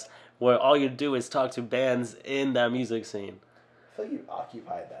podcast where all you do is talk to bands in that music scene. I feel like you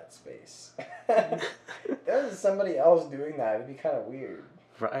occupied that space. If there was somebody else doing that, it'd be kind of weird.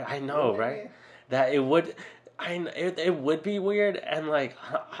 Right, I know, right? That it would be weird, and like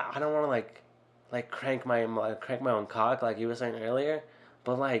I don't want to like crank my own cock like you were saying earlier,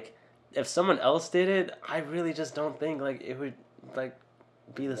 but like if someone else did it, I really just don't think like it would like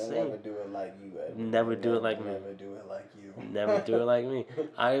be the same. Never do it like you, Ed. Never do it like me. Never do it like you. Never do it like me.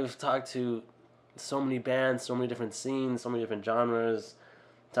 I've talked to so many bands, so many different scenes, so many different genres.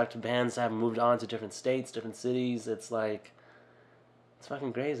 Talked to bands that have moved on to different states, different cities. It's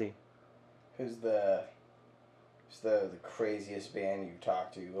fucking crazy. Who's the craziest band you've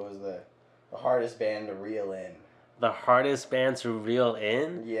talked to? What was the hardest band to reel in? The hardest band to reel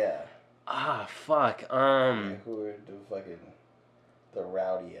in? Yeah. Fuck. Who are the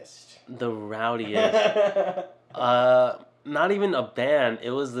rowdiest? The rowdiest. Not even a band.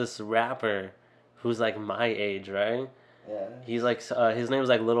 It was this rapper who's like my age, right? Yeah. He's like, his name was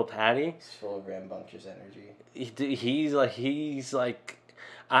like Little Patty. He's full of rambunctious energy. He's like,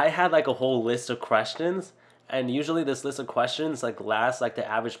 I had like a whole list of questions, and usually this list of questions like lasts like the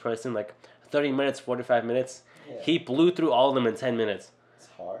average person like 30 minutes, 45 minutes. Yeah. He blew through all of them in 10 minutes. It's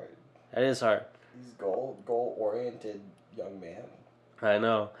hard. That is hard. He's goal-oriented young man. I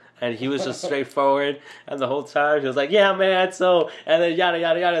know. And he was just straightforward, and the whole time he was like, "Yeah, man." So, and then yada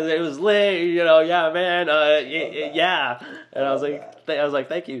yada yada. It was lit, Yeah, man. Yeah. And I was like,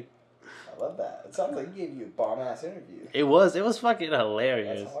 "Thank you." I love that. It sounds like he gave you a bomb ass interview. It was fucking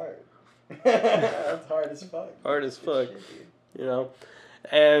hilarious. That's hard. That's hard as fuck. Hard as fuck. Shit,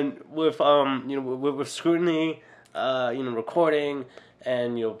 and with with Scrutiny, recording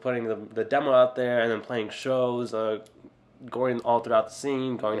and putting the demo out there and then playing shows, going all throughout the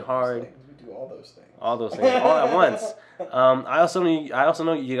scene, going hard. We do all those things. All those things, all at once. I also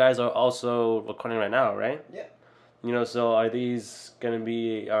know you guys are also recording right now, right? Yeah. So are these gonna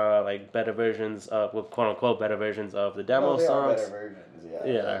be like better versions of, well, quote unquote, better versions of the demo they songs? Are better versions, yeah.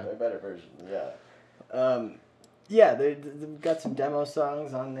 Yeah. They're better versions, yeah. Yeah, they've got some demo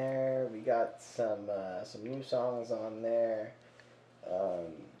songs on there. We got some new songs on there.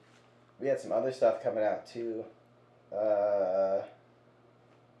 We had some other stuff coming out too.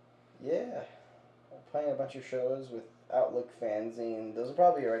 Yeah, I'm playing a bunch of shows with Outlook Fanzine. Those will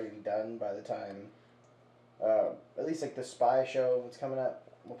probably already be done by the time, at least like the Spy show that's coming up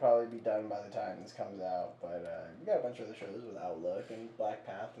will probably be done by the time this comes out. But we got a bunch of other shows with Outlook and Black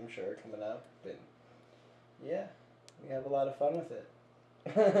Path, I'm sure, coming up. And yeah, we have a lot of fun with it.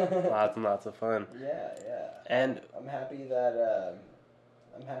 Lots and lots of fun. Yeah. And I'm happy that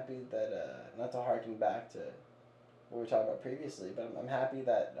not to harken back to what we were talking about previously, but I'm happy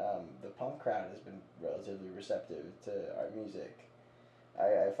that the punk crowd has been relatively receptive to our music.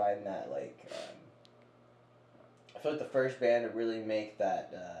 I find that like I feel like the first band to really make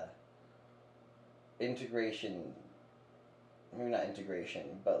that integration, maybe not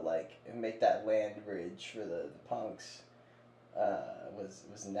integration, but like make that land bridge for the punks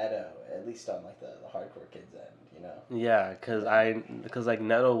was Netto, at least on like the hardcore kids end, Yeah, because like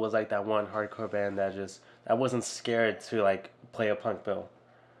Netto was like that one hardcore band that wasn't scared to like play a punk bill.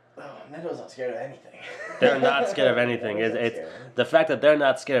 Oh, Netto's not scared of anything. They're not scared of anything. It's the fact that they're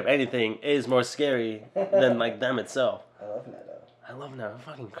not scared of anything is more scary than like them itself. I love Netto.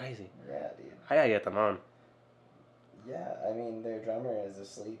 Fucking crazy. Yeah, dude. I gotta get them on. Yeah, I mean their drummer is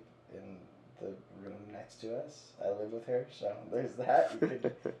asleep in the room next to us. I live with her, so there's that. You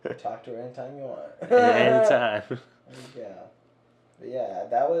could talk to her anytime you want. Anytime. Yeah, but yeah,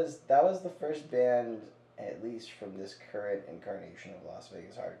 that was the first band at least from this current incarnation of Las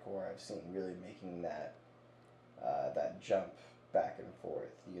Vegas hardcore, I've seen really making that jump back and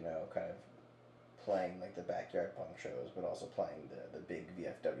forth. You know, kind of playing like the backyard punk shows, but also playing the big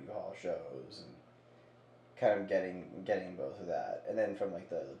VFW hall shows, and kind of getting both of that. And then from like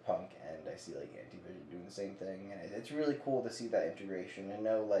the punk end, I see like Anti-Vision doing the same thing, and it's really cool to see that integration. And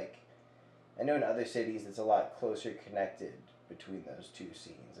know like I know in other cities it's a lot closer connected between those two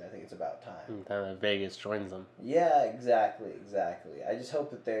scenes, and I think it's about time. And then Vegas joins them. Yeah, exactly. I just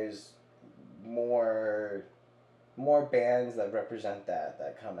hope that there's more bands that represent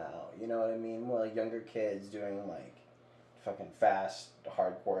that come out. You know what I mean? More like younger kids doing like fucking fast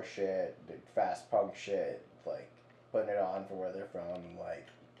hardcore shit, fast punk shit, like putting it on for where they're from, like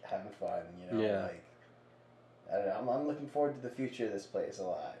having fun. You know, Yeah. like I don't know. I'm looking forward to the future of this place a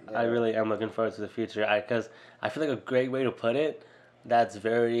lot. You know? I really am looking forward to the future. Because I feel like a great way to put it, that's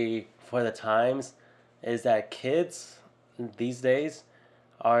very for the times, is that kids these days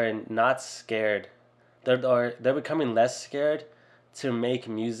are not scared. They're becoming less scared to make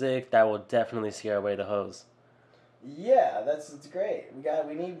music that will definitely scare away the hoes. Yeah, it's great.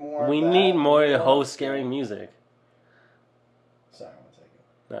 We need more. We of that. need more We hoe scaring music. Sorry, 1 second.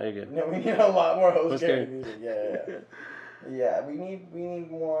 No, you're good. No, we need a lot more hoe scaring scaring. music. Yeah. Yeah, we need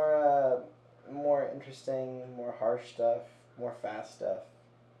more interesting, more harsh stuff, more fast stuff.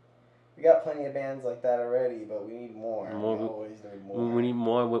 We got plenty of bands like that already, but we need more. We always need more. We need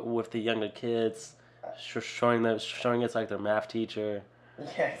more with the younger kids, showing it's like their math teacher.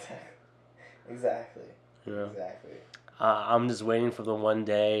 Yeah, exactly. You know? Exactly. I'm just waiting for the one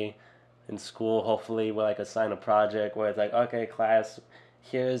day in school, hopefully, where I could assign a project where it's like, okay, class,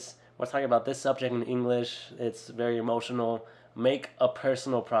 we're talking about this subject in English. It's very emotional. Make a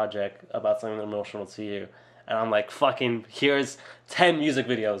personal project about something emotional to you. And I'm like, fucking, here's 10 music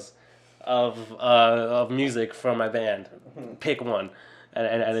videos of music from my band. Pick one.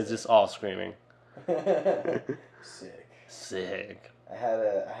 And it's just all screaming. Sick. I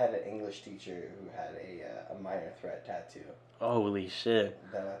had an English teacher who had a minor threat tattoo. Holy shit.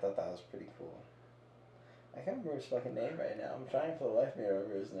 Then I thought that was pretty cool. I can't remember his fucking name right now. I'm trying for the life of me to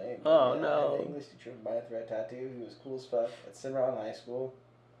remember his name. Oh, yeah, no. I had an English teacher with a minor threat tattoo. He was cool as fuck at Cimarron High School.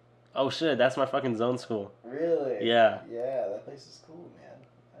 Oh shit, that's my fucking zone school. Really? Yeah. Yeah, that place is cool, man.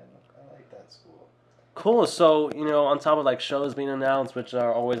 I like that school. Cool. So, on top of like shows being announced, which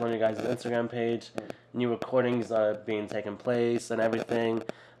are always on your guys' Instagram page, new recordings are being taken place and everything.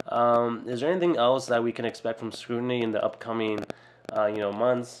 Is there anything else that we can expect from Scrutiny in the upcoming,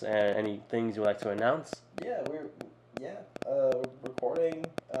 months, and any things you would like to announce? Yeah, we're recording,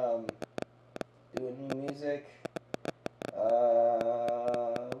 doing new music.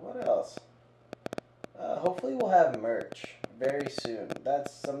 What else? Hopefully we'll have merch very soon.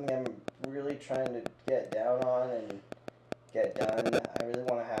 That's something I'm really trying to get down on and get done. I really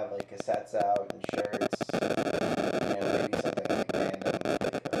want to have like cassettes out and shirts. Maybe something like random,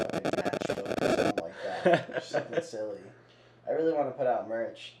 like a matchbook or something like that. Just something silly. I really want to put out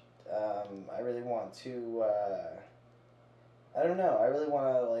merch. I really want to. I don't know. I really want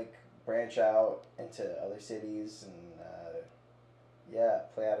to like branch out into other cities and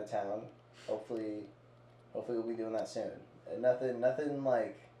play out of town. Hopefully we'll be doing that soon. And nothing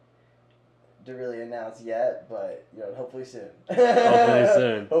like to really announce yet, but hopefully soon. Hopefully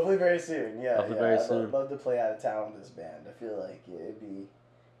soon. Hopefully very soon. Yeah. Hopefully very soon. I'd love to play out of town with this band. I feel like it'd be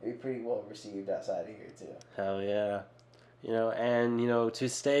pretty well received outside of here too. Hell yeah. And to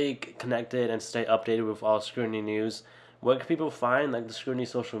stay connected and stay updated with all Scrutiny news, where can people find like the Scrutiny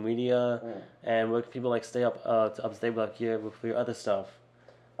social media, and where can people like stay up to date with your other stuff?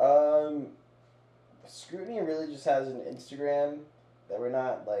 Scrutiny really just has an Instagram that we're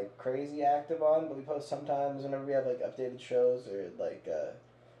not like crazy active on, but we post sometimes whenever we have like updated shows or like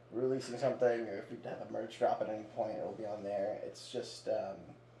releasing something, or if we have a merch drop at any point, it'll be on there. It's just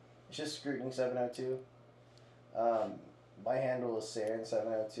Scrutiny 702. My handle is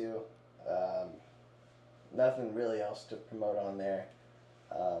Saren702. Nothing really else to promote on there.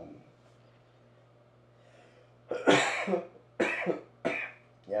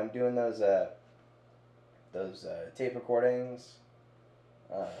 Yeah, I'm doing those tape recordings.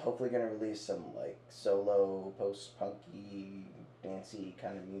 Hopefully gonna release some like solo post-punky, dancey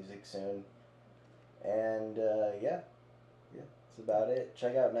kind of music soon. And that's about it.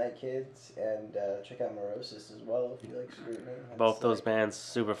 Check out Night Kids and check out Morosis as well if you like Scrutiny. Both those bands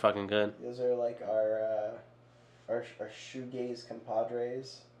super fucking good. Those are like our shoegaze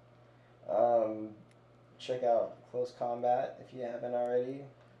compadres. Check out Close Combat if you haven't already.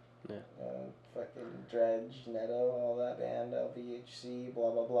 Yeah. Fucking Dredge, Netto, all that band, LVHC,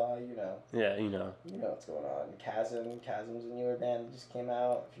 blah blah blah. You know. Yeah, you know. You know what's going on. Chasm's a newer band that just came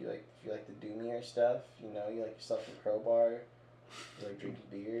out. If you like the doomier stuff, you know, you like yourself a Crowbar, you like drinking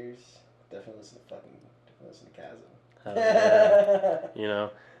beers, definitely listen to Chasm. Hell yeah. You know.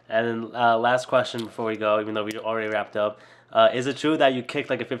 And then last question before we go, even though we already wrapped up. Is it true that you kicked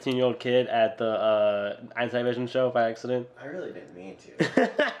like a 15-year-old kid at the Anti-Vision show by accident? I really didn't mean to.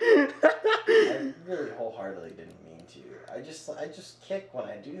 I really wholeheartedly didn't mean to. I just kick when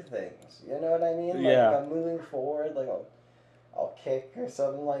I do things. You know what I mean? Like, yeah. if I'm moving forward, like I'll kick or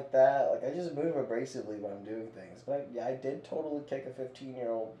something like that. Like I just move abrasively when I'm doing things. But I did totally kick a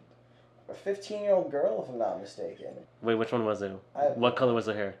 15-year-old girl, if I'm not mistaken. Wait, which one was it? What color was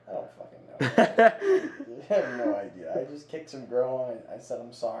her hair? I don't fucking know. I have no idea. I just kicked some girl and I said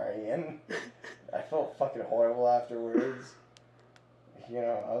I'm sorry, and I felt fucking horrible afterwards. You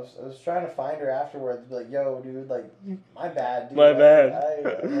know, I was trying to find her afterwards, be like, yo, dude, like, my bad, dude. My bad. I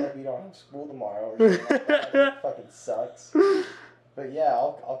hope you don't have school tomorrow or something like that. It fucking sucks. But yeah,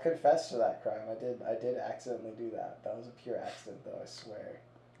 I'll confess to that crime. I did accidentally do that. That was a pure accident, though, I swear.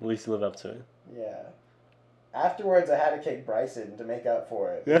 At least you live up to it. Yeah. Afterwards, I had to kick Bryson to make up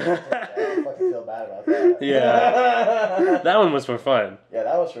for it. I don't fucking feel bad about that. Yeah. That one was for fun. Yeah,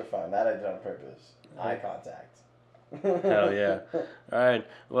 that was for fun. That I did on purpose. Eye contact. Hell yeah. All right.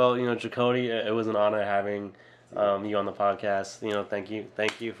 Well, you know, Jacodie, it was an honor having you on the podcast. You know, thank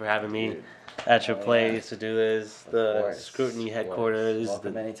you for having me at your place to do this. The Scrutiny headquarters.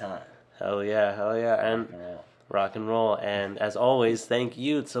 Welcome anytime. Hell yeah. And rock and roll. And as always, thank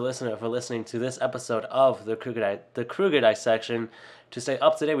you to listener for listening to this episode of the Kruger Dissection. To stay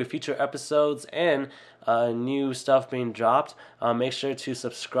up to date with future episodes and new stuff being dropped, make sure to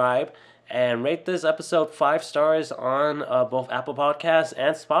subscribe and rate this episode 5 stars on both Apple Podcasts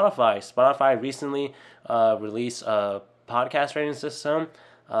and Spotify. Spotify recently released a podcast rating system.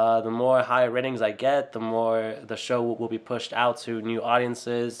 The more high ratings I get, the more the show will be pushed out to new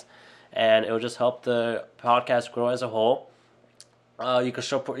audiences, and it will just help the podcast grow as a whole. You can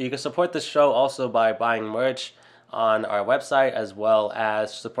support the show also by buying merch on our website, as well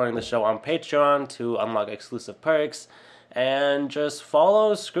as supporting the show on Patreon to unlock exclusive perks. And just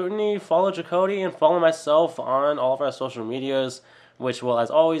follow Scrutiny, follow Jacodie, and follow myself on all of our social medias, which will,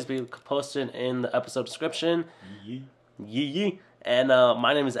 as always, be posted in the episode description. Yee. And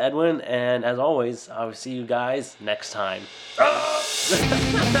my name is Edwin, and as always, I will see you guys next time. That's the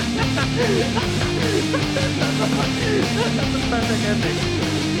perfect ending.